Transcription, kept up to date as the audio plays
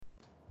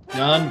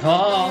John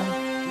Paul,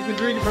 you've been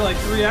drinking for like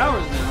 3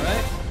 hours now,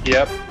 right?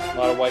 Yep. A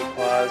lot of White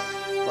Claws,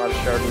 a lot of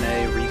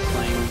Chardonnay,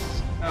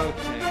 Rieslings.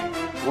 Okay.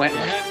 When You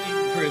had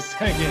me for a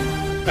second.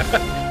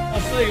 I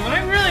was thinking, am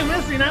I really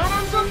missing out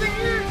on something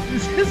here?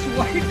 Is this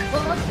White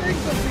Claw thing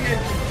something I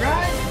should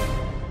try?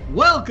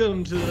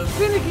 Welcome to the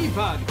Finicky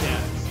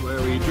Podcast,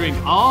 where we drink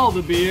all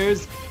the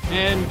beers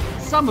and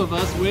some of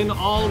us win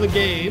all the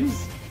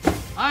games.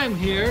 I'm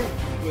here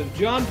with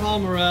John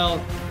Paul Morel,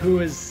 who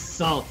is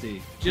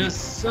salty.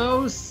 Just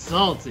so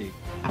salty.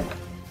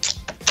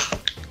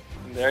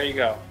 There you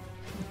go.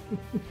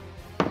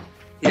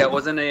 Yeah, it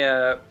wasn't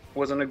a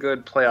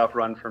good playoff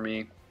run for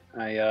me.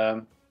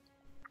 I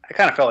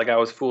kind of felt like I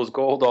was fool's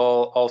gold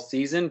all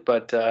season,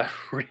 but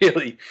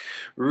really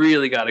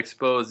got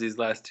exposed these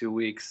last 2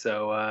 weeks.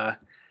 So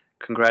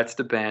congrats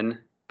to Ben.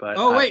 But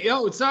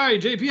sorry,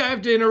 JP, I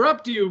have to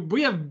interrupt you.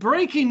 We have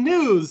breaking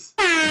news.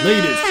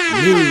 Latest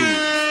news.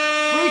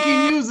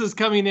 Breaking news is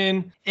coming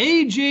in.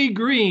 AJ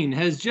Green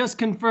has just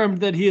confirmed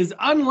that he is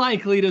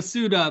unlikely to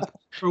suit up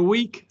for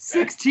week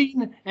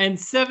 16 and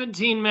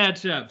 17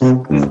 matchups.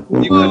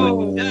 You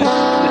couldn't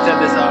have said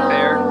this off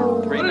air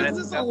 3 What minutes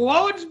is this, ago. a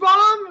Woj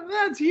bomb?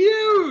 That's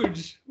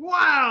huge.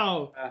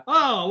 Wow.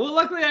 Oh, well,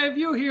 luckily I have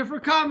you here for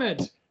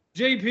comment.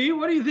 JP,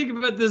 what do you think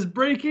about this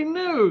breaking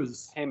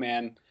news? Hey,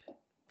 man.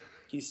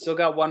 He's still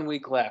got 1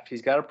 week left.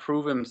 He's got to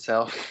prove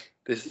himself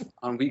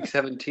on week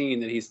 17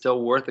 that he's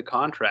still worth a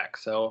contract.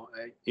 So,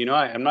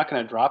 I'm not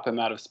going to drop him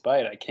out of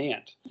spite. I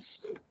can't.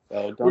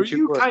 So Were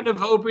you kind of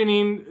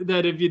hoping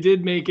that if you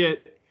did make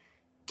it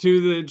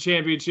to the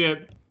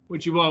championship,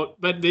 which you won't,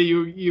 but that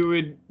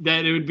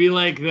it would be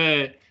like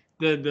the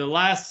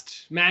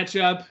last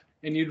matchup,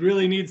 and you'd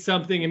really need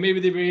something, and maybe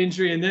there'd be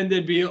injury, and then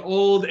there'd be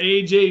old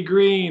AJ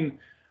Green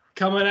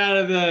coming out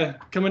of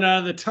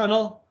the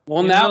tunnel.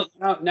 Well,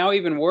 now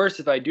even worse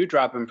if I do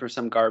drop him for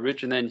some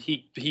garbage, and then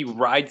he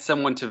rides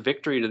someone to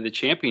victory to the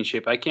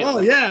championship. I can't. Oh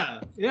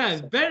yeah.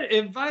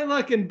 If I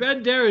look in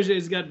Ben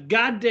Derage's got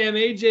goddamn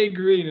AJ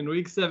Green in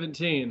week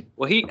 17.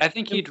 Well, I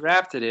think he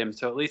drafted him,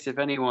 so at least if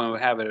anyone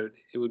would have it,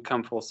 it would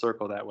come full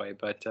circle that way.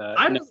 But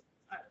I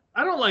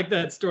don't like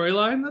that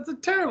storyline. That's a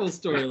terrible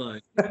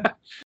storyline.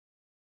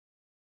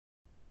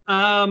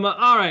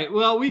 All right.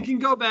 Well, we can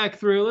go back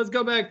through. Let's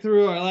go back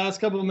through our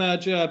last couple of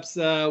matchups.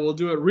 We'll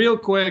do it real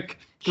quick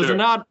because Sure.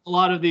 not a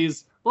lot of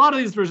these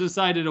were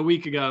decided a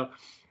week ago.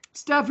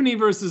 Stephanie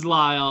versus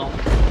Lyle.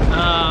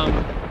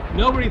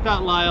 Nobody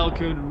thought Lyle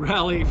could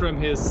rally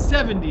from his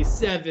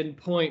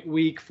 77-point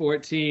week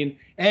 14,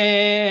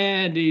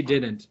 and he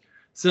didn't.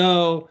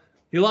 So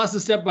he lost a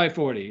step by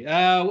 40.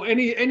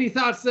 Any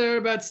thoughts there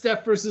about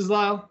Steph versus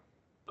Lyle?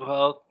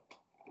 Well,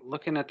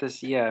 looking at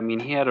this, yeah, I mean,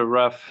 he had a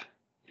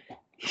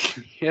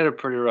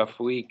pretty rough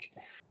week.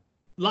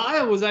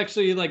 Lyle was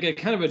actually like a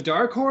kind of a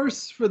dark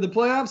horse for the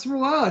playoffs for a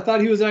while. I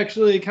thought he was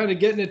actually kind of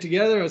getting it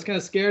together. I was kind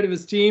of scared of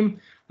his team.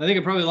 I think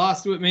I probably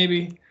lost to it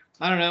maybe.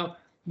 I don't know.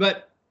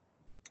 But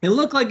it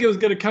looked like it was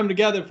going to come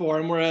together for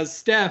him, whereas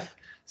Steph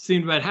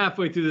seemed about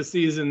halfway through the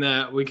season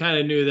that we kind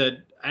of knew that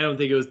I don't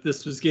think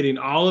this was getting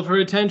all of her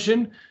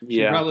attention.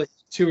 Yeah. Probably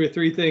 2 or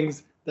 3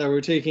 things that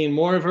were taking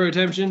more of her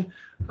attention.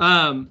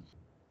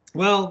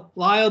 Well,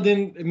 Lyle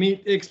didn't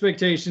meet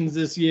expectations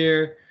this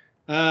year.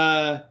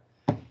 Better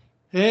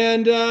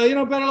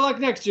luck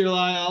next year,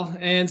 Lyle.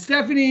 And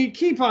Stephanie,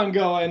 keep on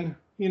going.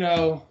 We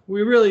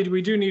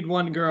do need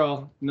one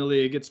girl in the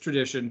league. It's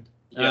tradition.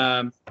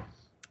 Yeah.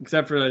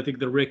 Except for, I think,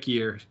 the Rick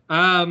year.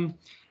 All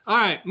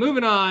right,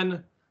 moving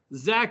on.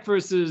 Zach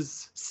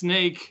versus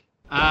Snake.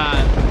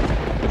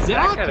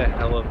 Zach had a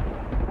hell of.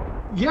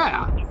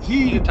 Yeah,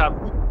 He's a top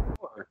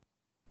 4.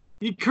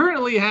 he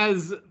currently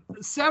has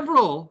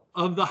several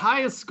of the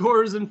highest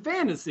scores in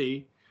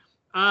fantasy.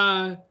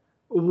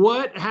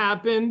 What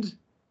happened?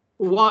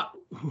 What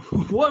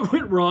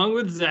went wrong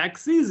with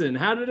Zach's season?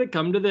 How did it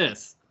come to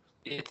this?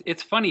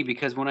 It's funny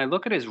because when I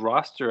look at his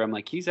roster, I'm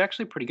like, he's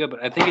actually pretty good.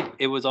 But I think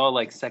it was all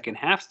like second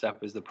half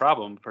stuff is the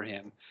problem for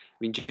him. I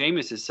mean,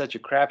 Jameis is such a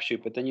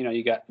crapshoot, but then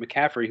you got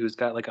McCaffrey who's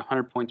got like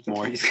 100 points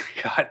more. He's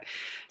got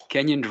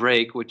Kenyon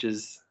Drake, which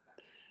is,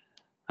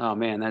 oh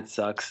man, that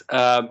sucks.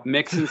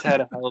 Mixon's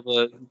had a hell of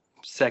a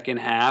second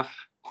half.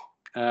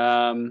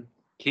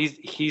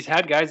 He's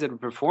had guys that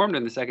have performed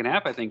in the second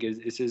half. I think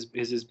is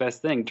his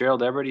best thing.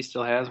 Gerald Everett he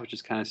still has, which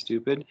is kind of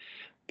stupid,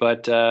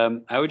 but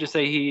I would just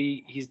say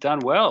he's done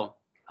well.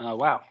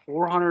 Wow,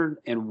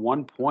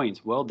 401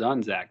 points. Well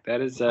done, Zach.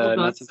 That is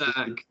not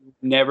something you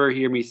never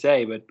hear me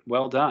say, but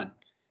well done.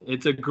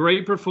 It's a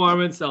great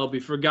performance. That'll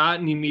be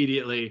forgotten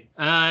immediately.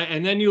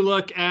 And then you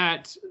look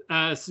at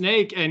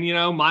Snake, and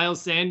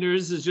Miles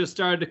Sanders has just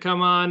started to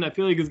come on. I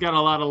feel like he's got a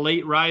lot of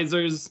late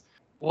risers.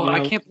 Well,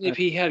 I can't believe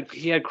he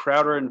had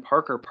Crowder and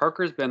Parker.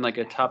 Parker's been like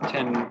a top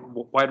 10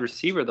 wide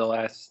receiver the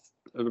last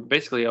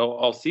basically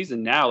all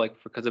season now, like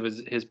because of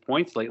his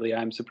points lately.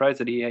 I'm surprised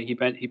that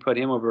he put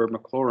him over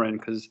McLaurin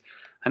because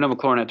I know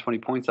McLaurin had 20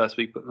 points last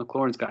week, but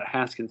McLaurin's got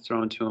Haskins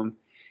thrown to him.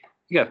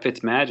 You got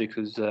Fitzmagic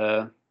who's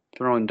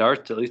throwing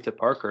darts at least at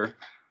Parker.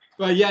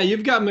 But yeah,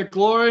 you've got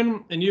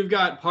McLaurin and you've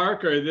got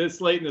Parker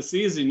this late in the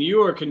season.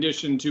 You are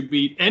conditioned to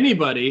beat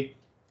anybody,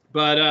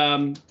 but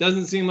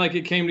doesn't seem like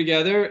it came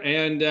together.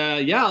 And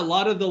yeah, a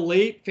lot of the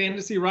late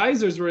fantasy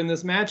risers were in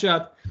this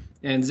matchup,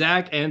 and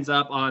Zach ends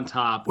up on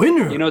top.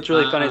 Winner. You know what's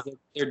really funny is that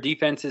their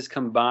defenses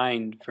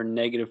combined for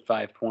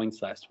 -5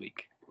 points last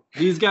week.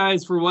 These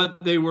guys, for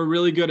what they were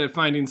really good at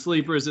finding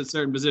sleepers at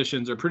certain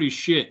positions, are pretty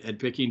shit at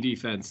picking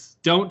defense.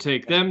 Don't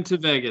take them to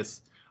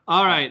Vegas.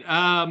 All right.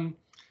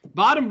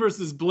 Bottom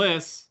versus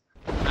Bliss.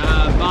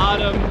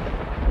 Bottom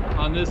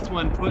on this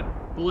one put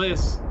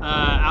Bliss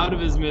out of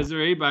his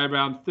misery by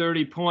around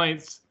 30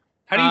 points.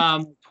 How do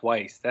you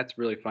twice? That's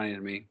really funny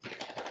to me.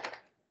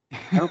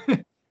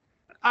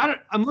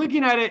 I'm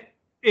looking at it.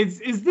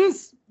 Is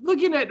this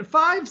looking at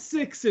 5,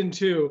 6, and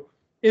 2?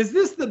 Is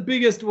this the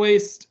biggest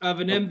waste of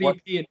an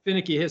MVP in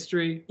finicky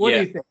history? What do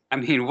you think? I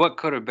mean, what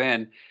could have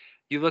been?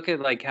 You look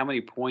at like how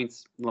many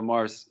points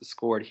Lamar's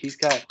scored. He's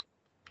got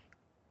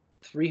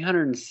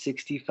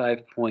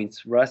 365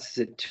 points. Russ is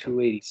at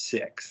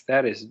 286.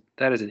 That is an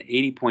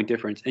 80-point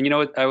difference. And you know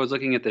what? I was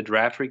looking at the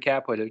draft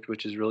recap,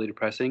 which is really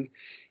depressing.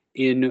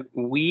 In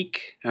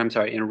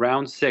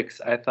round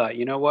 6, I thought,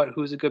 you know what?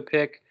 Who's a good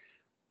pick?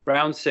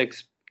 Round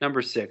 6,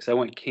 number 6, I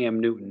went Cam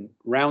Newton.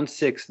 Round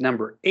 6,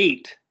 number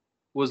 8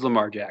 was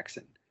Lamar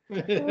Jackson. So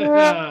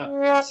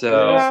that's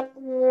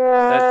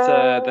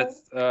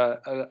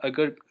a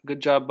good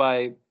job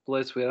by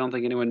Bliss. I don't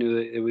think anyone knew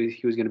that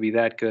he was going to be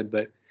that good,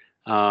 but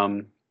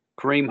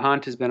Kareem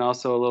Hunt has been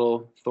also a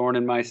little thorn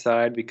in my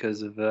side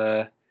because of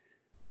the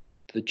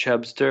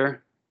Chubster.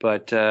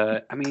 But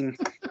I mean,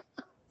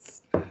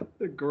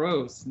 the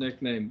gross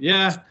nickname.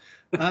 Yeah.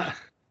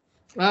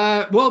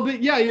 Well,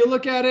 but yeah, you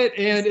look at it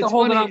and it's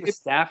holding funny. on to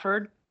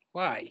Stafford.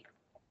 Why?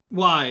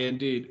 Why,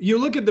 indeed. You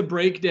look at the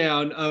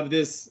breakdown of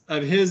his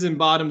and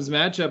Bottom's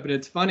matchup, and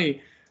it's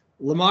funny.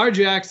 Lamar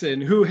Jackson,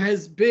 who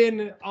has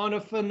been on a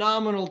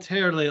phenomenal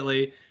tear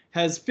lately,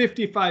 has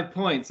 55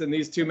 points in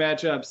these two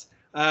matchups.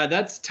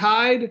 That's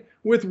tied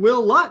with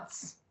Will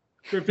Lutz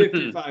for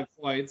 55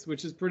 points,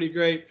 which is pretty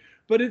great.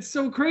 But it's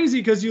so crazy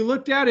because you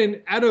looked at it,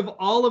 and out of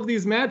all of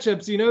these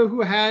matchups, you know who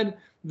had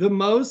the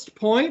most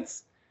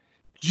points?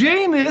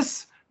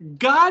 Jameis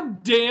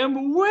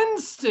goddamn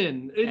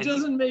Winston. It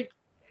doesn't make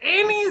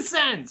any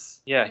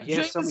sense. Yeah, he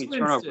has so many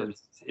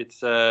turnovers.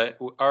 It's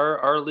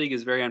our league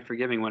is very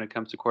unforgiving when it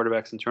comes to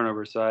quarterbacks and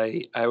turnovers. So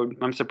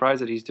I'm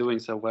surprised that he's doing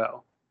so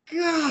well.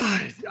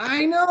 God,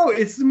 I know,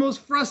 it's the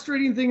most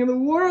frustrating thing in the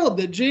world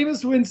that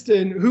Jameis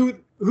Winston,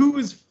 who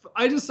is,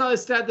 I just saw a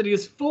stat that he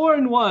is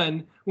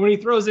 4-1 when he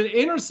throws an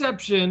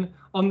interception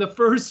on the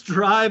first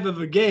drive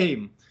of a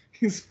game.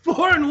 He's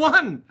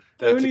 4-1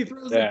 when he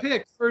throws a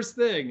pick first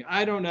thing.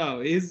 I don't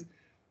know.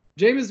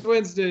 Jameis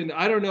Winston,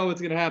 I don't know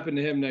what's going to happen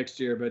to him next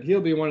year, but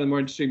he'll be one of the more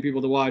interesting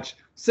people to watch.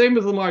 Same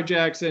with Lamar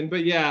Jackson.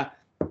 But yeah,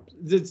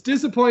 it's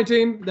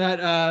disappointing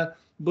that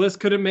Bliss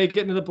couldn't make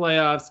it into the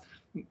playoffs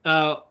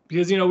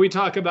because, you know, we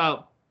talk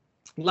about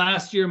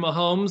last year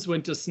Mahomes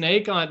went to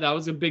Snake. That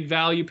was a big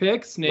value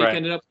pick. Snake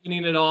ended up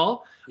winning it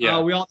all.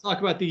 Yeah. We all talk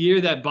about the year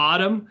that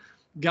Bottom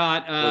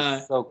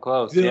got so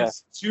close.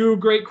 Two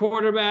great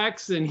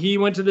quarterbacks, and he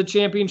went to the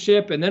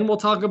championship. And then we'll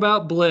talk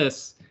about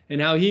Bliss and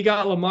how he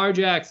got Lamar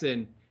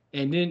Jackson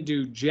and didn't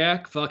do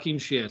jack fucking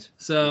shit.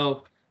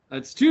 So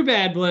that's too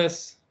bad,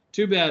 Bliss.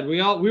 Too bad.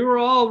 We were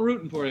all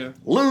rooting for you.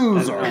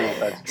 Loser. I don't know if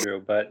that's true,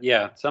 but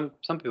yeah, some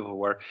people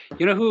were.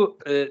 You know who?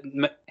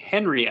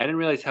 Henry. I didn't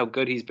realize how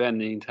good he's been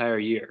the entire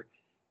year.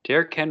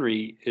 Derrick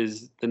Henry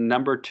is the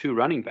number 2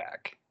 running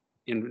back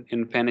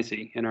in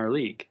fantasy in our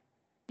league.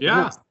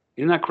 Yeah.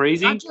 Isn't that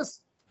crazy?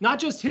 Not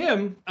just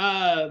him.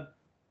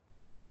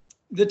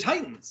 The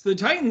Titans,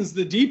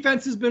 the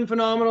defense has been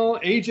phenomenal.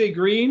 AJ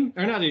Green,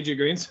 or not AJ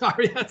Green,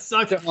 sorry, that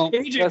sucks.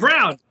 AJ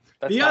Brown,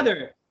 the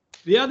other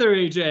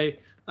AJ,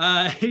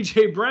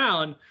 AJ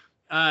Brown,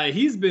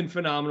 he's been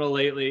phenomenal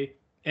lately.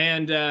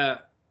 And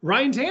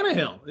Ryan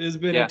Tannehill has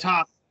been a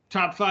top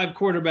 5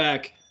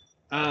 quarterback.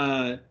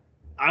 I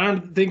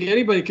don't think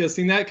anybody could have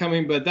seen that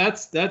coming, but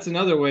that's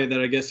another way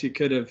that I guess you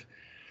could have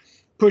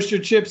pushed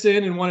your chips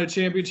in and won a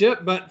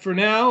championship. But for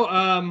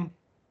now,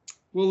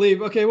 we'll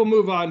leave. Okay, we'll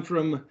move on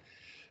from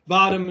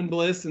Bottom and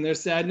Bliss and their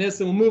sadness,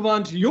 and we'll move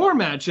on to your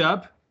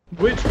matchup,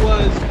 which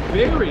was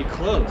very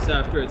close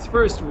after its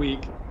first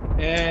week.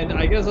 And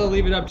I guess I'll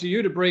leave it up to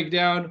you to break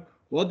down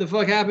what the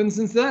fuck happened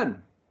since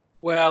then.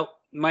 Well,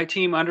 my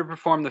team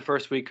underperformed the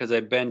first week because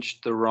I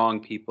benched the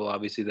wrong people.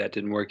 Obviously, that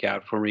didn't work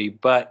out for me,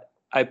 but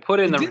I put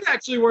in it did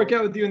actually work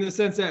out with you in the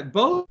sense that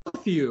both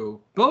of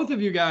you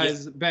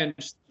guys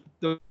benched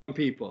the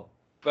people.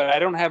 But I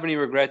don't have any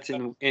regrets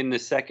in the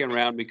second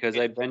round because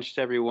I benched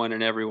everyone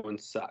and everyone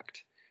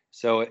sucked.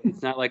 So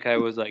it's not like I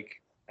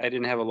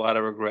didn't have a lot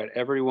of regret.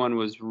 Everyone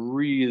was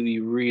really,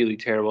 really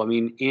terrible. I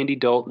mean, Andy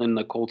Dalton and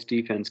the Colts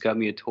defense got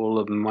me a total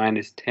of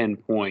 -10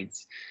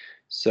 points.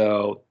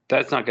 So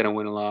that's not going to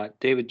win a lot.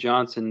 David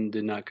Johnson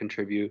did not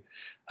contribute.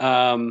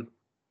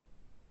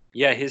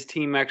 His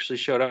team actually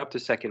showed up the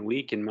second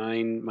week, and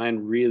mine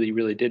really,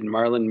 really didn't.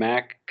 Marlon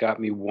Mack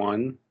got me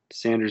 1.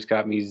 Sanders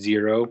got me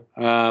 0.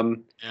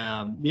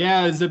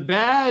 Yeah, is it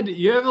bad?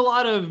 You have a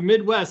lot of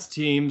Midwest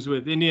teams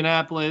with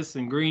Indianapolis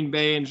and Green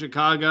Bay and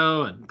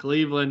Chicago and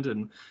Cleveland.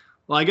 And,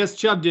 well, I guess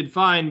Chubb did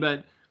fine,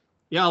 but,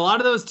 yeah, a lot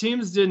of those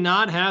teams did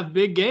not have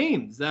big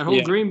games. That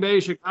whole Green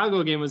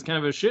Bay-Chicago game was kind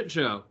of a shit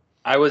show.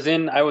 I was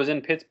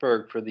in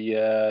Pittsburgh for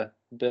the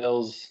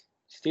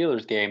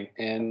Bills-Steelers game,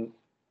 and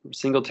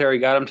Singletary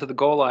got him to the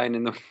goal line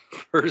in the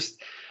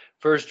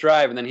first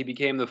drive, and then he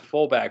became the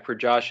fullback for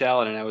Josh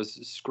Allen, and I was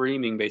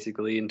screaming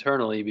basically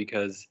internally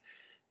because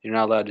you're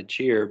not allowed to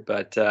cheer,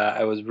 but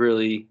I was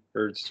really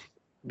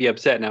be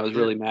upset, and I was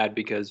really mad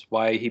because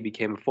why he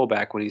became a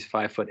fullback when he's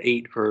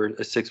 5'8" for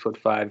a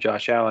 6'5"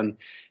 Josh Allen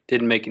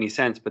didn't make any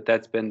sense, but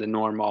that's been the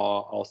norm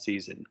all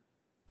season.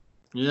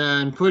 Yeah,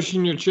 and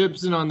pushing your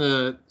chips in on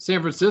the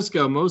San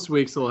Francisco most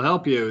weeks will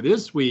help you.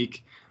 This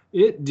week,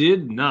 it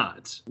did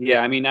not. Yeah,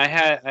 I mean,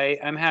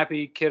 I'm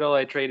happy Kittle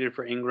I traded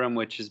for Ingram,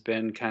 which has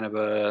been kind of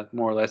a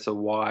more or less a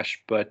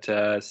wash, but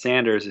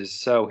Sanders is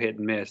so hit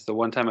and miss. The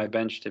one time I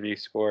benched him, he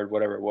scored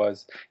whatever it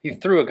was. He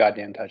threw a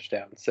goddamn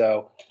touchdown.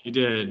 So he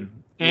did.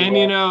 And,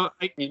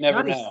 you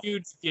never know. A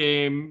huge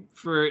game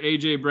for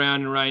A.J.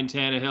 Brown and Ryan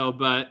Tannehill,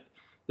 but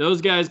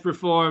those guys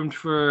performed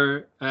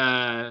for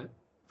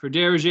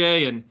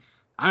Derringer, and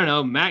I don't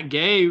know, Matt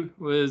Gay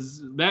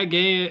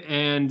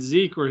and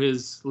Zeke were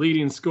his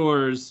leading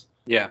scorers.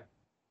 Yeah.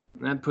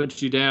 That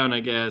puts you down, I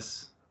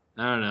guess.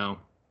 I don't know.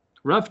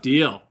 Rough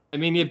deal. I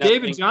mean, if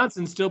David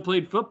Johnson still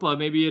played football,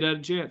 maybe you'd had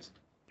a chance.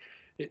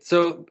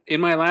 So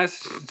in my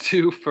last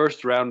 2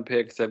 first-round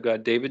picks, I've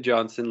got David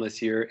Johnson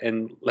this year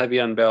and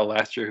Le'Veon Bell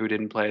last year who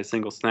didn't play a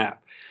single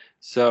snap.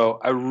 So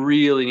I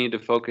really need to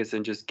focus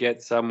and just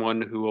get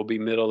someone who will be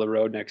middle of the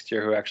road next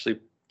year who actually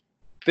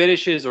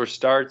finishes or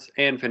starts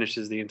and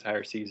finishes the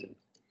entire season.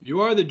 You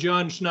are the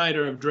John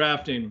Schneider of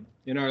drafting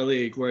in our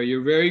league, where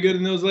you're very good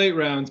in those late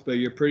rounds, but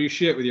you're pretty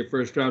shit with your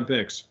first-round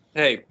picks.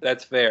 Hey,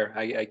 that's fair.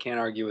 I can't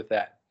argue with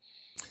that.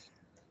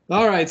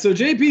 All right, so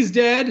JP's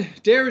dead.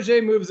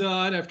 Derringer moves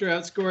on after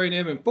outscoring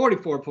him in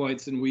 44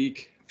 points in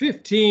week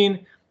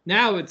 15.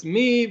 Now it's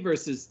me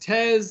versus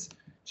Tez.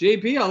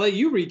 JP, I'll let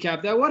you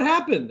recap that. What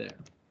happened there?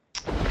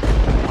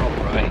 All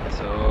right,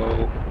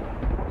 so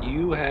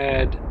you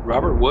had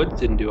Robert Woods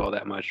didn't do all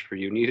that much for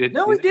you.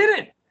 No, he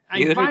didn't.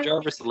 Neither did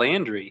Jarvis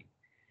Landry.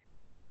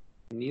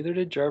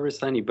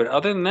 But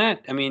other than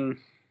that, I mean,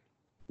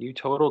 you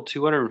totaled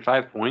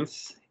 205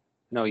 points.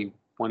 No, you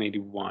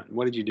 181.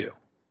 What did you do?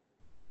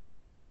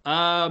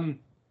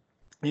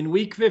 In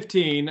week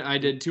 15, I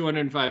did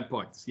 205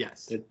 points.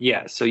 Yes.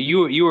 Yeah. So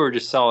you were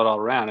just solid all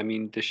around. I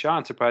mean,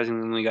 Deshaun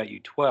surprisingly only got you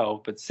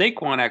 12, but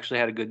Saquon actually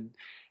had a good.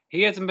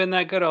 He hasn't been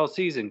that good all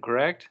season,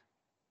 correct?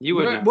 You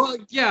would. Right. Well,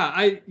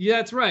 yeah,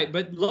 that's right.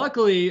 But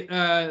luckily,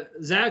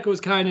 Zach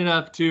was kind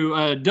enough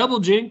to double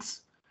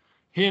jinx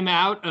him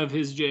out of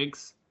his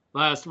jinx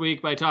last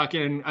week by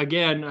talking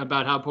again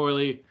about how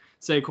poorly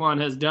Saquon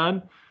has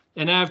done.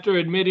 And after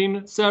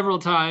admitting several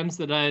times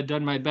that I had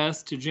done my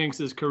best to jinx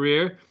his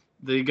career,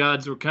 the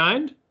gods were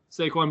kind.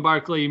 Saquon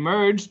Barkley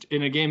emerged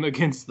in a game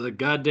against the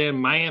goddamn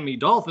Miami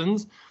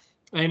Dolphins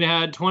and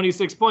had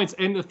 26 points.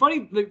 And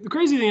the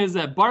crazy thing is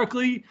that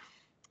Barkley,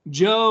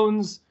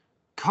 Jones,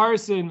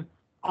 Carson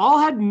all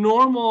had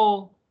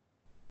normal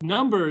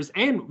numbers,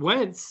 and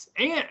Wentz,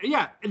 and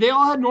they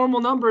all had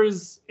normal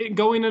numbers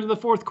going into the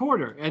fourth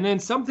quarter. And then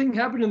something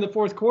happened in the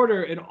fourth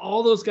quarter, and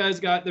all those guys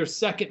got their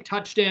second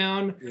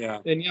touchdown. Yeah.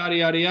 And yada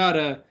yada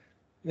yada,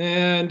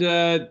 and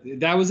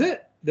that was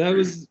it.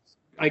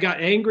 I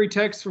got angry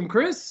texts from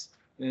Chris,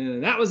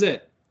 and that was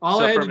it.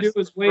 All I had to do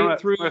was wait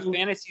through. From a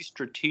fantasy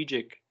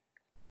strategic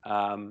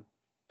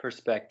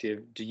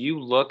perspective, do you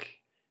look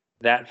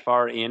that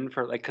far in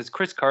for because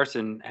Chris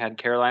Carson had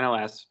Carolina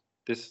last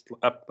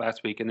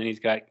week, and then he's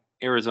got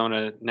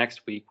Arizona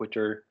next week, which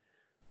are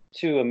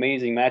 2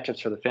 amazing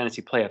matchups for the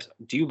fantasy playoffs.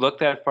 Do you look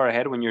that far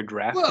ahead when you're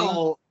drafting?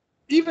 Well,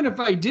 even if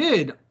I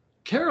did,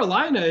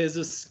 Carolina is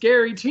a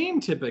scary team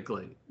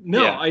typically.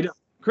 No, yeah. I don't.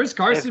 Chris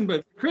Carson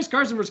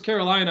versus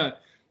Carolina,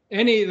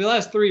 the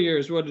last 3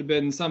 years would have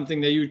been something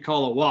that you'd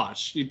call a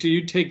wash.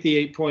 You'd take the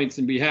 8 points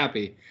and be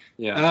happy.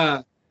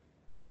 Yeah.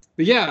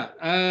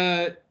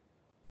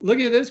 Look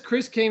at this.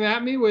 Chris came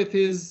at me with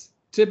his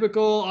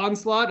typical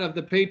onslaught of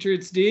the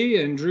Patriots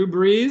D and Drew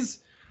Brees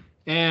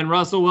and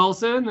Russell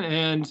Wilson.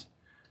 And,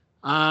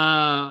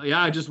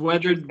 I just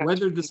weathered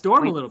the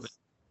storm a little bit.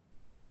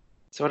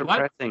 So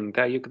depressing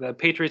that the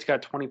Patriots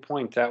got 20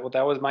 points. That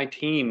was my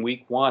team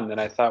week 1 that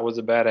I thought was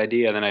a bad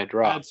idea, and then I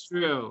dropped. That's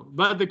true.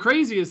 But the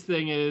craziest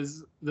thing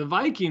is the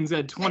Vikings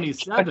had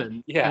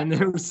 27, yeah. And they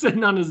were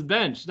sitting on his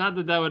bench. Not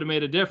that would have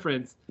made a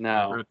difference.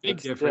 No, or a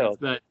big difference,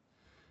 but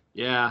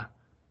yeah.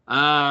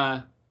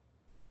 That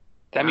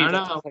means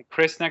it's like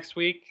Chris next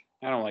week.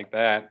 I don't like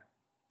that.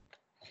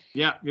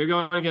 Yeah, you're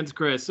going against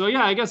Chris. So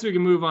yeah, I guess we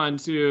can move on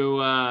to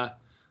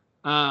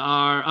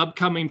our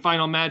upcoming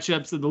final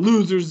matchups of the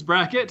losers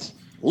bracket.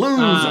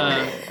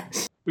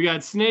 We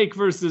got Snake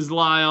versus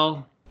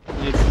Lyle.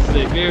 This is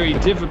a very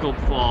difficult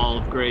fall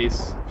of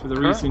grace for the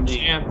recent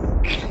champ.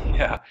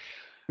 Yeah.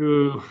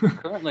 who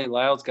currently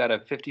Lyle's got a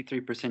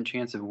 53%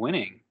 chance of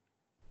winning.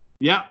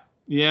 Yeah.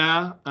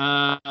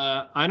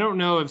 I don't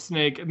know if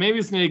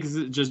maybe Snake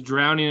is just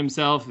drowning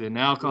himself in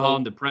alcohol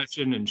and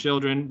depression and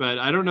children, but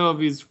I don't know if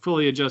he's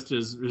fully adjusted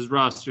his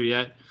roster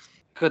yet.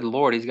 Good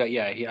Lord, he's got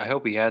I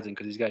hope he hasn't,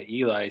 because he's got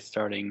Eli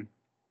starting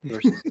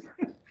versus.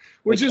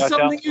 Which is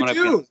something you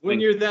do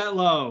when you're that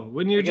low.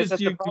 When you're that's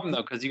the problem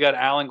though, because you got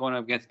Allen going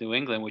up against New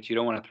England, which you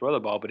don't want to throw the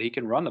ball, but he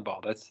can run the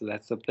ball. That's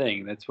the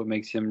thing. That's what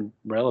makes him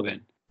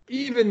relevant.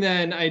 Even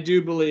then, I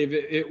do believe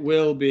it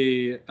will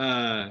be.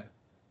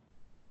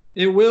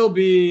 It will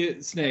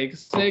be Snake.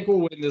 Snake will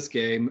win this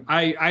game.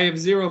 I have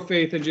zero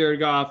faith in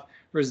Jared Goff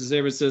versus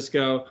San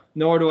Francisco,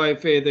 nor do I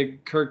have faith in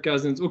Kirk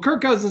Cousins. Well,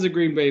 Kirk Cousins at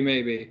Green Bay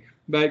maybe,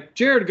 but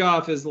Jared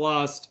Goff has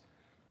lost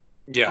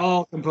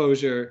all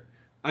composure.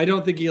 I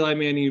don't think Eli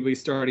Manning will be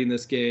starting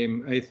this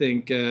game. I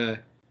think, I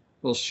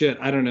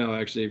don't know,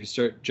 actually, if you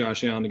start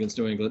Josh Allen against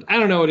New England. I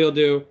don't know what he'll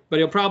do, but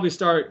he'll probably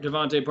start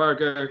Devontae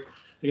Parker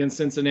against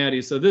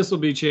Cincinnati, so this will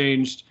be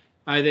changed.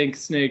 I think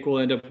Snake will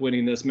end up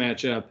winning this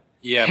matchup.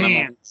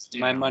 Yeah,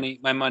 my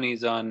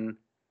money's on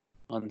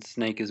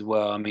Snake as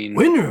well. I mean,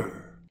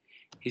 winner.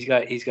 He's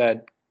got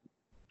I'd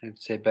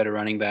say better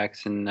running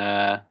backs, and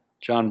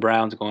John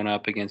Brown's going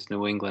up against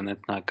New England.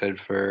 That's not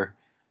good for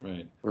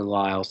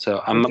Lyle.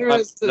 So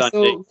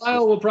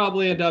Lyle will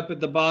probably end up at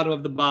the bottom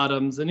of the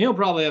bottoms, and he'll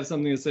probably have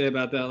something to say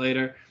about that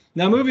later.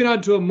 Now, moving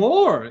on to a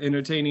more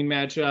entertaining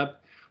matchup,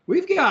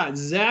 we've got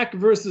Zach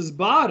versus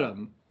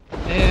Bottom,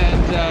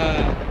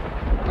 and.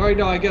 All right,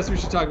 no, I guess we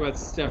should talk about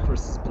Steph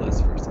versus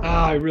Bliss first.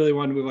 I really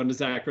want to move on to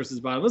Zach versus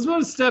Bottom. Let's move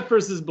on to Steph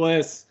versus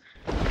Bliss.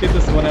 Get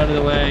this one out of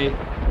the way.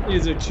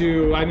 These are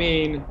two. I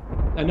mean,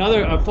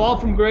 a fall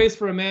from grace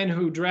for a man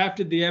who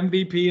drafted the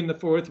MVP in the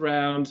 4th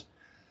round.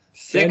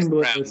 Sixth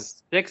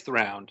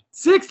round.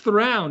 Sixth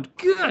round.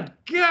 Good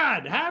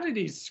God. How did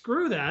he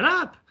screw that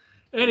up?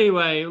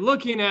 Anyway,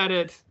 looking at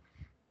it,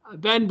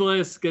 Ben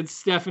Bliss gets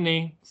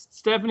Stephanie.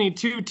 Stephanie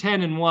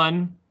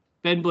 2-10-1.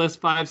 Ben Bliss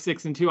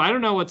 5-6-2. I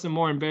don't know what's a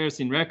more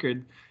embarrassing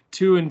record,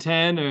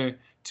 2-10 or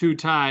 2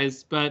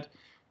 ties. But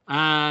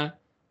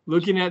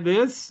looking at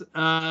this,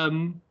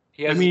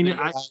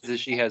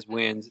 she has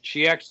wins.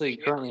 She actually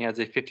currently has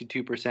a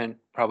 52%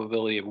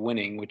 probability of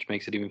winning, which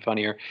makes it even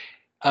funnier.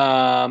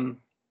 I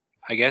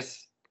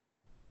guess.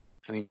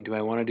 I mean, do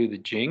I want to do the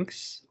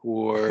jinx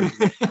or?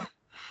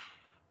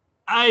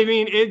 I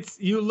mean,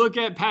 you look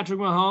at Patrick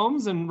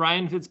Mahomes and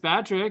Ryan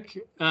Fitzpatrick.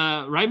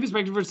 Ryan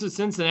Fitzpatrick versus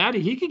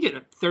Cincinnati, he could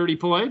get 30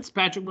 points.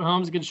 Patrick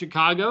Mahomes against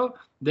Chicago,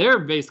 they're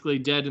basically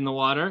dead in the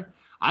water.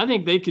 I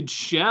think they could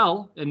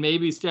shell, and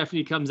maybe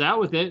Stephanie comes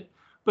out with it.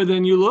 But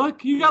then you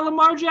got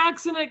Lamar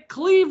Jackson at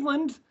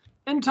Cleveland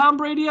and Tom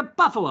Brady at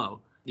Buffalo.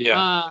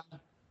 Yeah.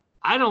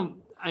 I don't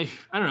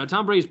know.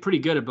 Tom Brady's pretty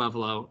good at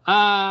Buffalo.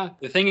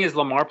 The thing is,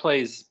 Lamar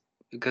plays,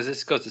 because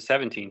this goes to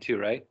 17 too,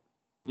 right?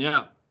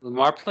 Yeah.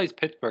 Lamar plays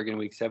Pittsburgh in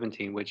Week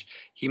 17, which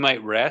he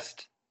might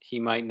rest. He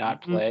might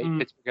not play.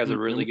 Pittsburgh has a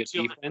really good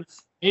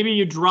defense. Maybe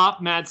you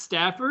drop Matt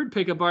Stafford,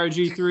 pick up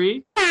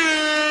RG3.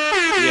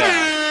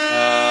 Yeah.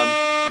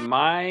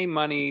 My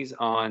money's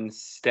on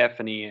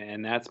Stephanie,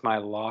 and that's my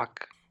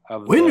lock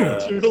of winner.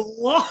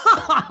 Lock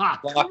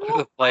of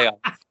the playoffs.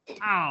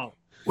 Ow.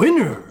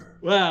 Winner.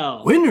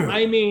 Well, winner.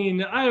 I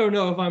mean, I don't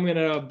know if I'm going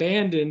to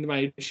abandon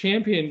my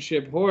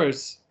championship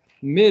horse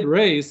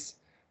mid-race,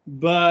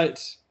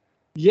 but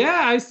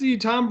yeah, I see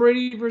Tom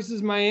Brady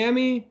versus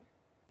Miami,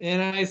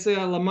 and I say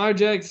Lamar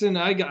Jackson.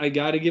 I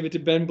got to give it to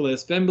Ben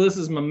Bliss. Ben Bliss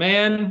is my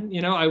man.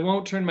 You know, I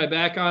won't turn my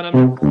back on him.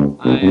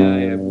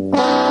 I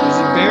was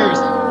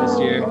embarrassed this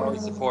year.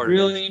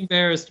 Really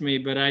embarrassed me,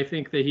 but I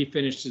think that he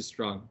finished it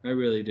strong. I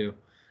really do.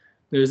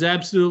 There's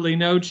absolutely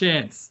no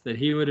chance that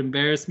he would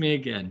embarrass me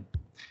again.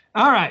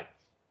 All right,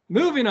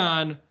 moving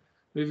on.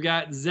 We've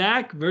got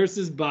Zach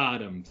versus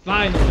Bottom.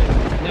 Finally.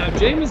 Now,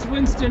 Jameis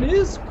Winston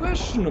is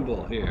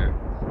questionable here,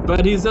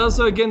 but he's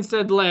also against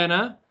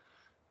Atlanta.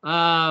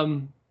 I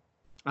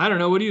don't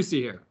know. What do you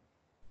see here?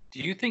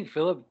 Do you think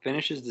Phillip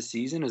finishes the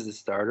season as the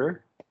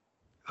starter?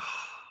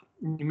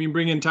 You mean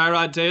bring in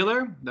Tyrod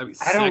Taylor? That'd be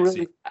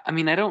sexy.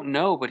 I don't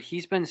know, but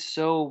he's been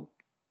so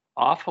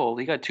awful.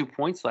 He got 2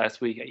 points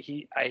last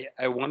week.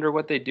 I wonder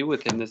what they do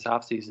with him this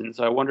offseason.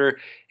 So I wonder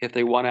if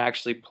they want to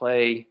actually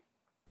play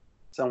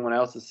someone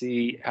else to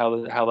see how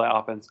the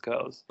offense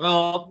goes.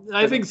 Well,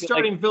 I think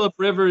starting Phillip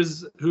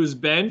Rivers, who's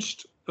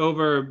benched,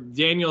 over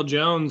Daniel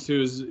Jones,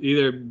 who's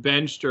either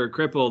benched or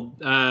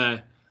crippled,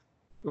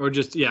 or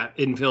just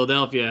in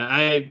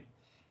Philadelphia.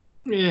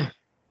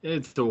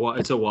 It's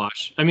a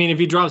wash. I mean, if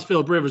he drops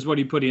Phillip Rivers, what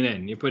are you putting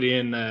in? You put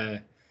in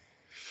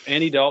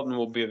Andy Dalton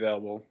will be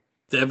available.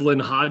 Devlin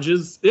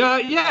Hodges.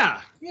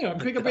 Yeah.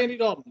 Pick up Andy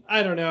Dalton.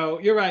 I don't know.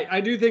 You're right.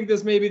 I do think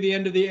this may be the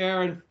end of the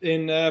era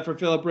for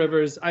Phillip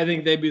Rivers. I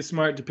think they'd be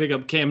smart to pick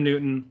up Cam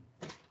Newton.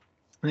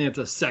 I think it's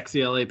a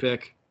sexy LA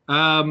pick.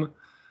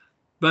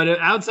 But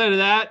outside of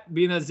that,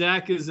 being that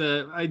Zach is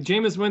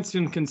Jameis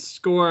Winston can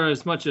score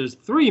as much as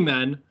 3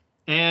 men,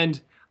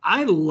 and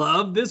I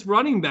love this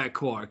running back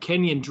core: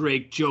 Kenyon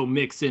Drake, Joe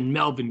Mixon,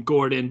 Melvin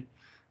Gordon.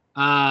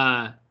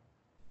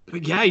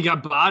 But yeah, you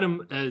got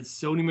bottom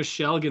Sony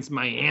Michel against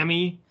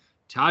Miami,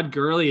 Todd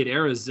Gurley at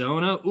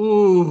Arizona.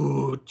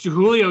 Ooh,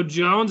 Julio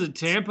Jones at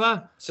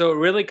Tampa. So it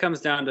really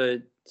comes down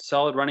to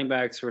solid running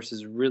backs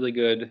versus really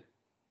good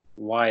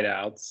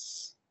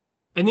wideouts.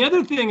 And the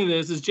other thing of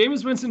this is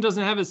Jameis Winston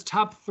doesn't have his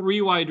top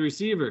 3 wide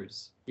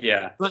receivers.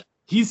 Yeah. But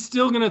he's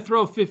still going to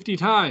throw 50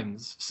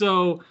 times.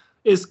 So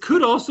this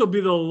could also be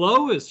the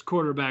lowest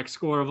quarterback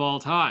score of all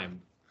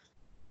time.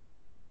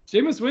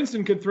 Jameis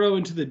Winston could throw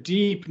into the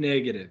deep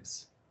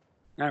negatives.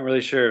 Not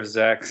really sure if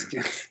Zach's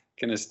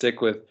going to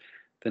stick with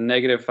the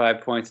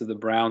 -5 points of the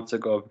Browns to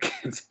go up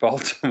against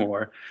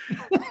Baltimore.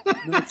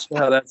 Not sure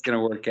how that's going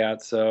to work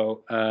out.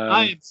 So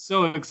I am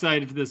so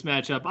excited for this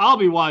matchup. I'll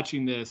be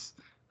watching this.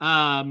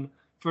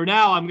 For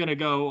now, I'm going to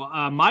go.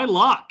 My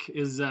lock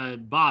is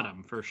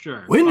bottom for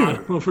sure. Winner.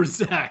 Bottom over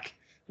Zach.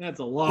 That's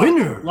a lock.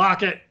 Winner.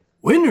 Lock it.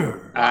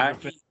 Winner. I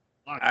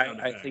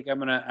think I'm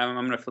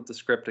gonna flip the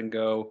script and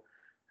go.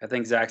 I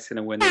think Zach's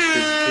gonna win this.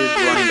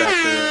 His running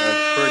backs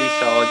are pretty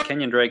solid.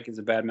 Kenyon Drake is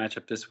a bad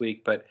matchup this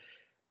week, but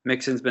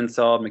Mixon's been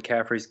solid.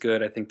 McCaffrey's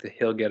good. I think that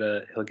he'll get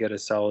a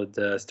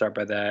solid start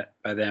by them.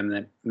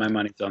 Then my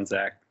money's on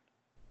Zach.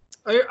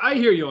 I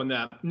hear you on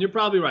that. And you're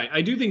probably right.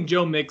 I do think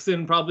Joe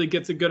Mixon probably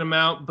gets a good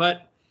amount,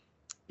 but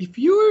if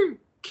you're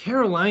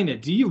Carolina,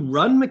 do you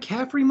run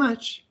McCaffrey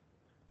much?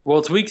 Well,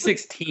 it's week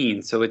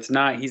 16, so he's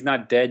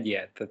not dead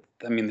yet.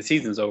 The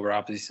season's over,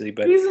 obviously,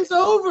 but Season's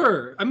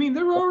over. I mean,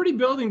 they're already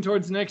building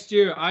towards next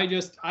year. I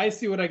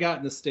see what I got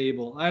in the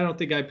stable. I don't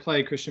think I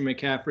play Christian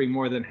McCaffrey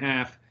more than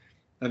half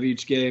of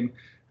each game.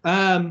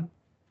 All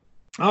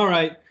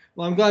right.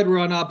 Well, I'm glad we're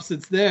on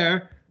opposites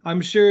there.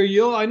 I'm sure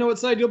I know what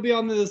side you'll be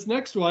on this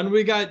next one.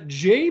 We got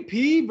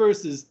JP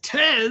versus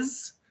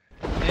Tez.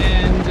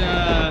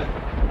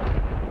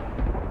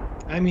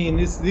 And,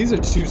 these are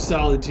 2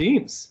 solid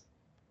teams.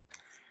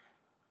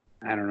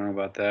 I don't know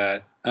about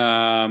that.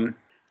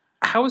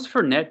 How has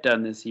Fournette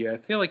done this year? I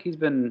feel like he's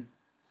been.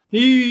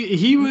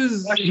 He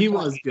was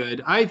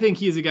good. I think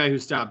he's a guy who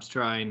stops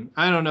trying.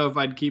 I don't know if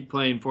I'd keep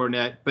playing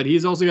Fournette, but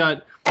he's also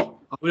got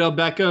Odell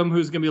Beckham,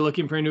 who's going to be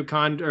looking for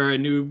a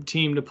new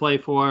team to play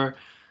for.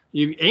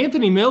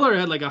 Anthony Miller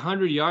had like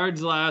 100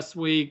 yards last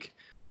week.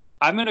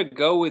 I'm going to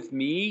go with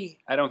me.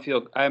 I'm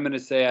going to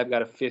say I've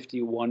got a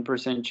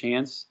 51%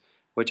 chance,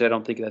 which I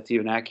don't think that's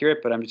even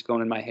accurate, but I'm just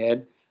going in my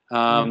head.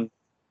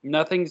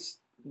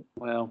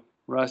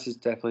 Russ is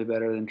definitely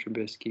better than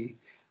Trubisky.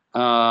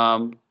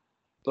 But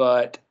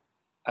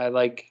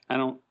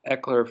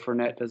Eckler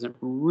Fournette doesn't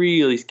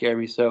really scare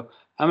me. So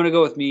I'm going to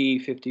go with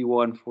me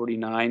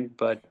 51-49,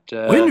 but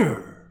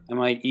Winner. I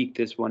might eke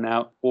this one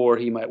out, or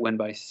he might win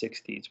by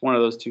 60. It's one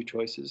of those 2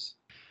 choices.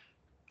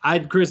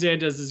 Chris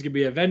Andes is going to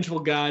be a vengeful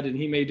god, and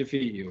he may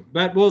defeat you.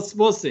 But we'll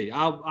see.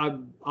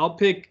 I'll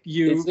pick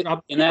you.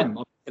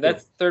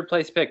 That's third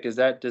place pick. Does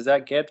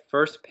that get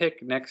first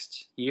pick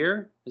next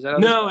year? Is that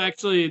no?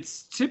 Actually,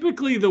 it's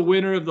typically the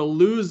winner of the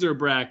loser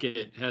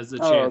bracket has the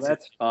chance. Oh,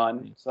 that's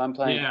fun. So I'm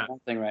playing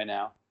something right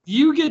now.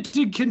 You get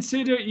to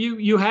consider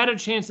you had a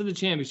chance at the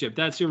championship.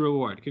 That's your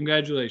reward.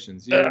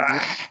 Congratulations.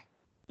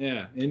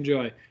 Yeah,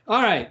 enjoy.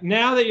 All right,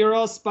 now that you're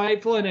all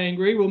spiteful and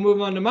angry, we'll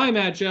move on to my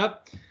matchup.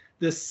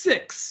 The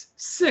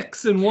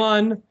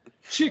 6-1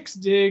 Chicks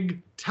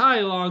Dig Ty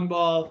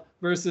Longball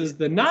versus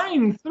the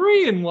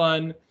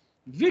 9-3-1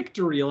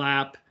 Victory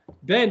Lap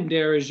Ben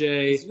Derringer.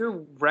 Is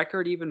your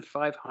record even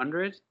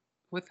 500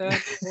 with that?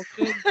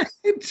 I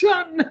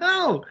don't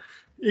know.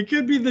 It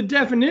could be the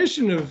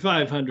definition of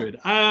 500.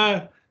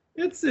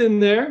 It's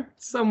in there,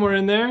 somewhere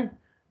in there.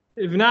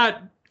 If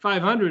not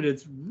 500,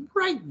 it's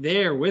right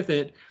there with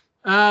it.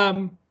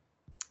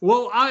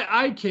 Well,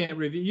 I can't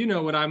review. You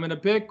know what I'm going to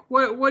pick.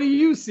 What do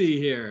you see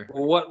here?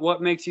 Well,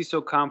 what makes you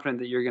so confident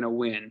that you're going to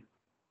win?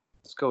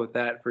 Let's go with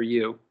that for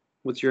you.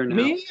 What's your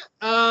analysis?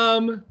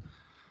 Me?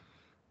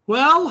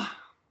 Well,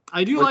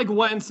 I do like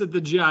Wentz at the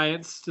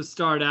Giants to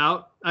start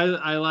out.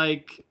 I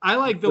like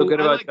the. Feel good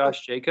about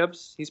Josh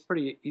Jacobs? He's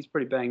pretty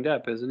banged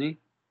up, isn't he?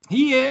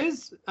 He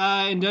is.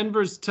 And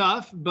Denver's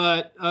tough,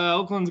 but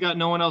Oakland's got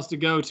no one else to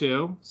go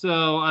to,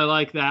 so I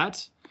like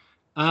that.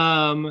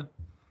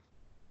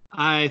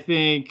 I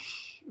think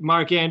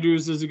Mark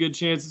Andrews has a good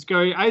chance of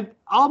scoring.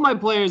 All my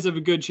players have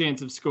a good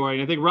chance of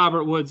scoring. I think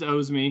Robert Woods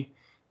owes me.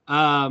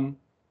 Deshaun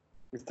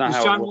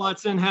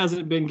Watson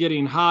hasn't been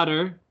getting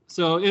hotter,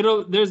 so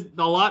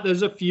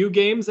there's a few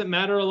games that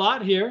matter a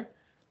lot here.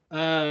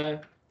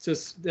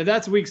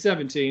 That's week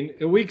 17.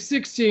 Week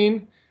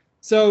 16.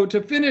 So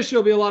to finish,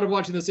 there'll be a lot of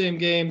watching the same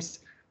games.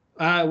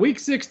 Week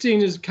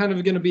 16 is kind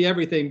of going to be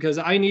everything because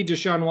I need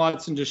Deshaun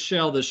Watson to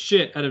shell the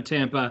shit out of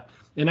Tampa,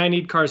 and I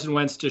need Carson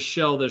Wentz to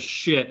shell the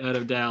shit out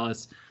of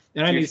Dallas,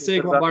 and I need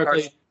Saquon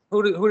Barkley.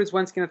 Who is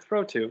Wentz going to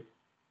throw to?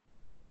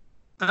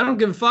 I don't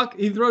give a fuck.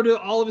 He throw to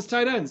all of his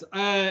tight ends.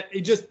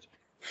 He just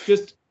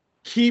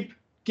keep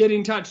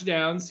getting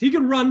touchdowns. He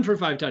can run for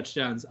 5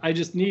 touchdowns. I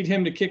just need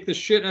him to kick the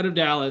shit out of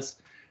Dallas.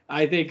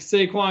 I think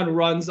Saquon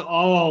runs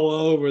all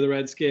over the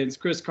Redskins.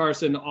 Chris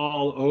Carson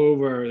all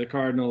over the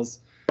Cardinals.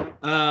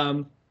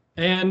 And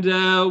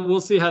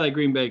we'll see how that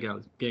Green Bay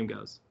game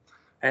goes.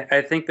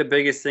 I think the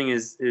biggest thing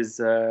is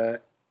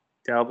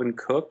Dalvin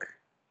Cook,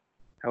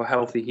 how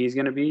healthy he's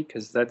going to be,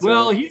 because that's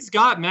he's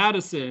got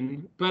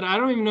Madison, but I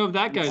don't even know if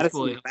that guy's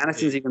fully healthy.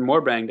 Madison's even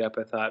more banged up.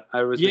 I thought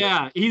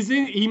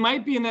he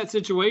might be in that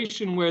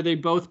situation where they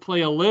both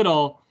play a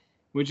little,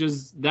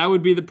 that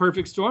would be the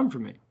perfect storm for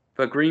me.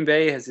 But Green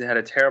Bay has had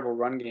a terrible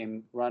run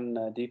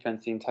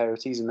defense the entire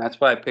season. That's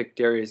why I picked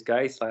Darius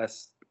Geis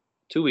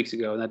 2 weeks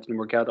ago, and that didn't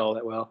work out all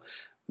that well.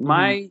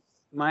 My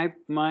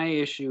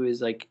issue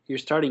is like you're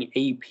starting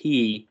AP,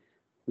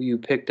 who you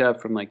picked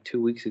up from like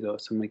 2 weeks ago.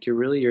 So I'm like,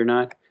 you're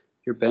not.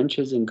 Your bench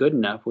isn't good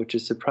enough, which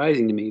is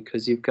surprising to me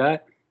because you've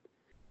got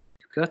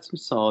some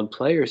solid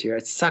players here.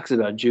 It sucks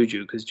about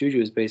Juju because Juju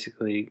is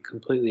basically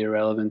completely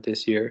irrelevant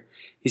this year.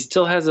 He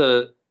still has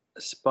a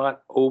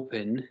spot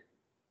open.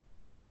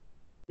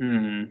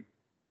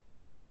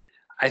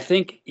 I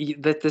think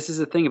that this is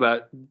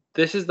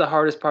the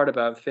hardest part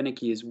about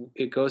finicky is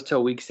it goes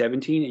till week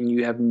 17 and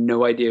you have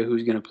no idea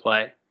who's going to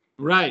play.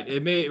 Right.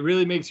 It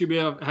really makes you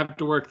have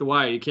to work the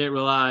wire. You can't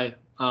rely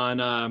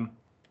on.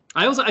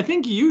 I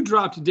think you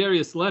dropped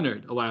Darius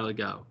Leonard a while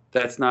ago.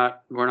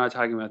 We're not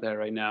talking about that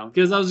right now.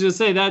 Because I was going to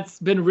say that's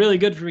been really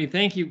good for me.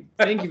 Thank you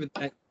for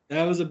that.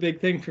 That was a big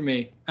thing for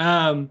me.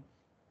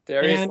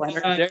 Darius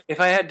Leonard. If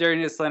I had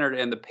Darius Leonard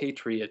and the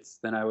Patriots,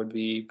 then I would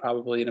be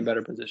probably in a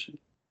better position.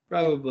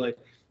 Probably.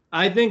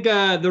 I think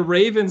the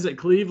Ravens at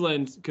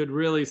Cleveland could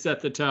really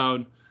set the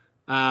tone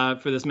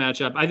for this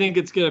matchup. I think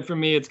it's good for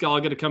me. It's all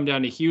going to come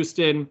down to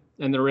Houston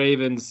and the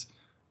Ravens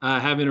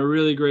having a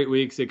really great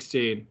week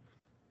 16.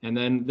 And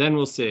then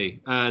we'll see.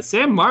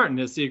 Sam Martin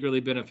has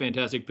secretly been a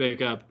fantastic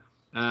pickup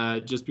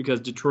just because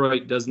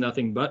Detroit does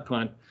nothing but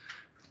punt.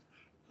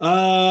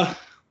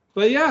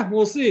 But yeah,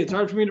 we'll see. It's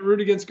hard for me to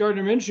root against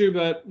Gardner Minshew,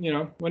 but,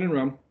 when in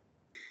Rome.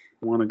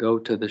 I want to go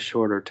to the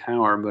shorter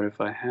tower, but if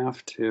I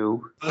have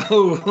to.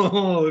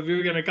 Oh, if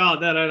you're going to call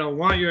it that, I don't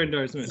want your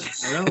endorsement.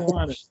 I don't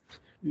want it.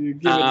 You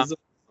give it to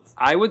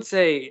I would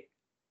say,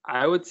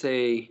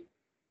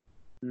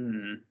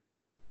 no,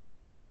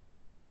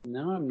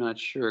 I'm not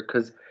sure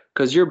because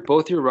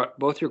both your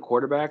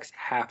quarterbacks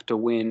have to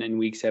win in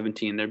week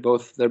 17. They're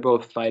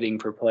both fighting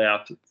for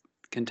playoff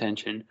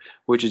contention,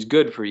 which is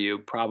good for you,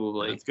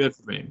 probably. It's good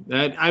for me.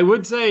 That I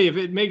would say, if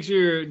it makes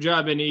your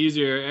job any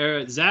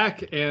easier,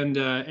 Zach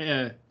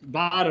and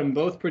Bottom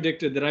both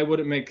predicted that I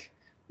wouldn't make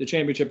the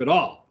championship at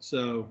all.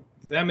 So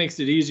that makes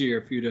it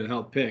easier for you to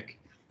help pick.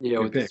 Yeah,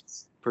 with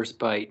picks. For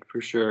spite,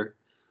 for sure.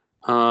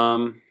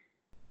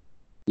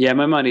 Yeah,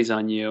 my money's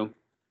on you.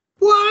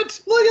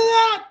 What? Look at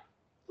that!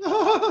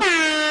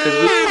 Because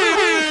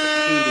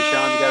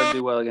Deshaun's got to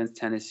do well against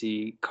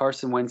Tennessee.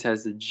 Carson Wentz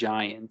has the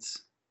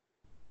Giants.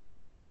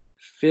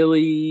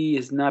 Philly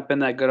has not been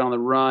that good on the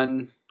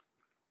run.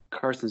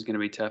 Carson's going to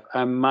be tough.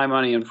 My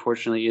money,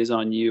 unfortunately, is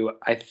on you.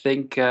 I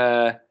think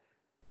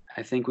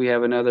we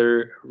have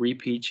another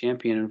repeat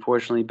champion.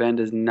 Unfortunately, Ben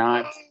does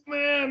not. Oh,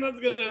 man, that's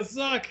going to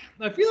suck.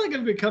 I feel like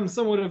I've become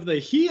somewhat of the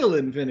heel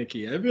in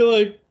Finicky. I feel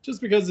like just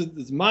because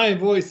it's my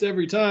voice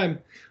every time,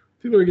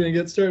 people are going to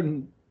not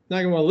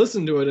going to want to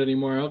listen to it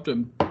anymore. It's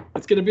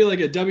going to be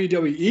like a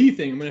WWE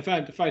thing. I'm going to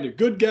have to find a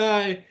good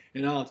guy,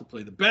 and I'll have to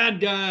play the bad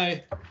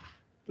guy.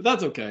 But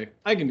that's okay.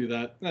 I can do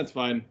that. That's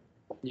fine.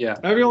 Yeah.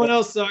 Everyone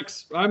else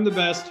sucks. I'm the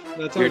best.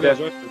 That's how You're it goes,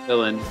 definitely the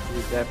villain.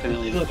 You're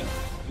definitely the villain.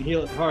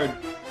 Heal it hard.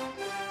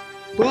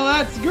 Well,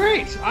 that's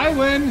great. I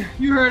win.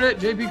 You heard it.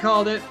 JP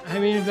called it. I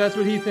mean, if that's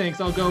what he thinks,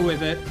 I'll go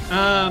with it.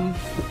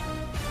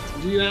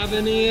 Do you have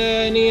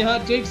any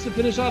hot takes to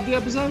finish off the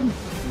episode?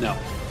 No.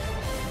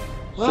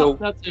 Well,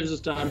 that saves us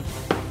time.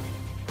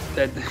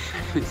 That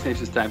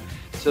saves us time.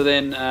 So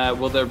then,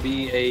 will there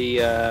be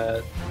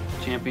a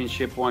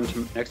championship one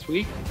next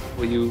week?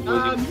 Will you?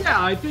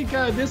 Yeah, I think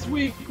this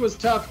week was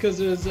tough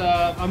because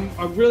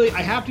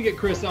I have to get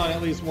Chris on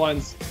at least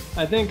once.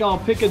 I think I'll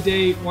pick a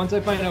date once I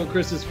find out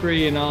Chris is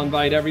free, and I'll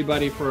invite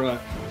everybody for a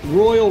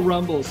Royal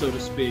Rumble, so to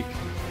speak,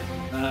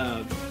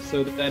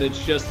 so that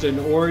it's just an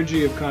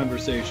orgy of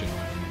conversation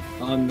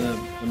on the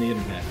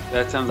internet.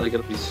 That sounds like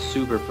it'll be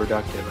super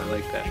productive. I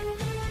like that.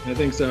 I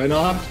think so, and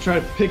I'll have to try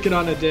to pick it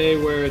on a day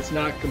where it's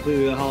not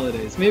completely the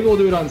holidays. Maybe we'll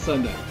do it on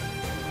Sunday.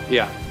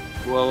 Yeah.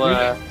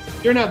 Well,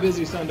 you're not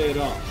busy Sunday at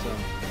all, so.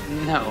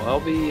 No,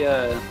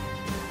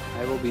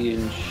 I will be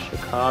in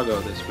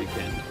Chicago this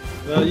weekend.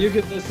 Well, you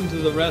can listen to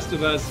the rest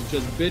of us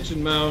just bitch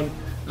and moan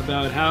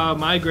about how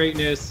my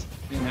greatness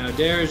and how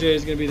Derringer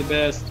is going to be the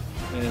best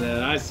and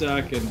that I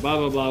suck and blah,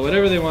 blah, blah,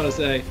 whatever they want to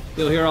say.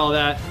 You'll hear all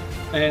that.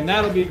 And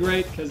that'll be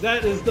great because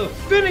that is the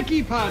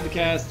Finicky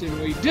Podcast, and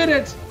we did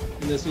it.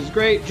 And this was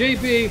great.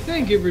 JP,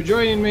 thank you for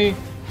joining me.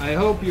 I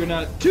hope you're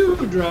not too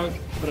drunk,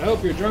 but I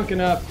hope you're drunk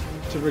enough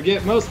to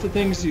forget most of the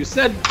things you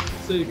said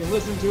so you can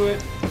listen to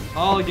it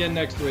all again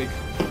next week.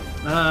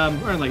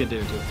 Or in like a day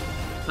or two.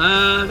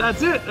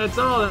 That's it. That's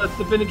all. That's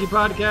the Finicky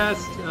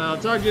Podcast. I'll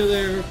talk to you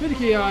later.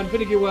 Finicky on,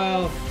 Finicky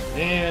well,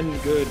 and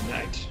good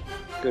night.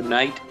 Good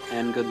night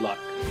and good luck.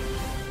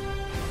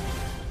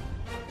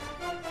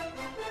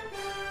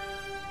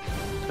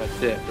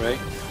 That's it, right?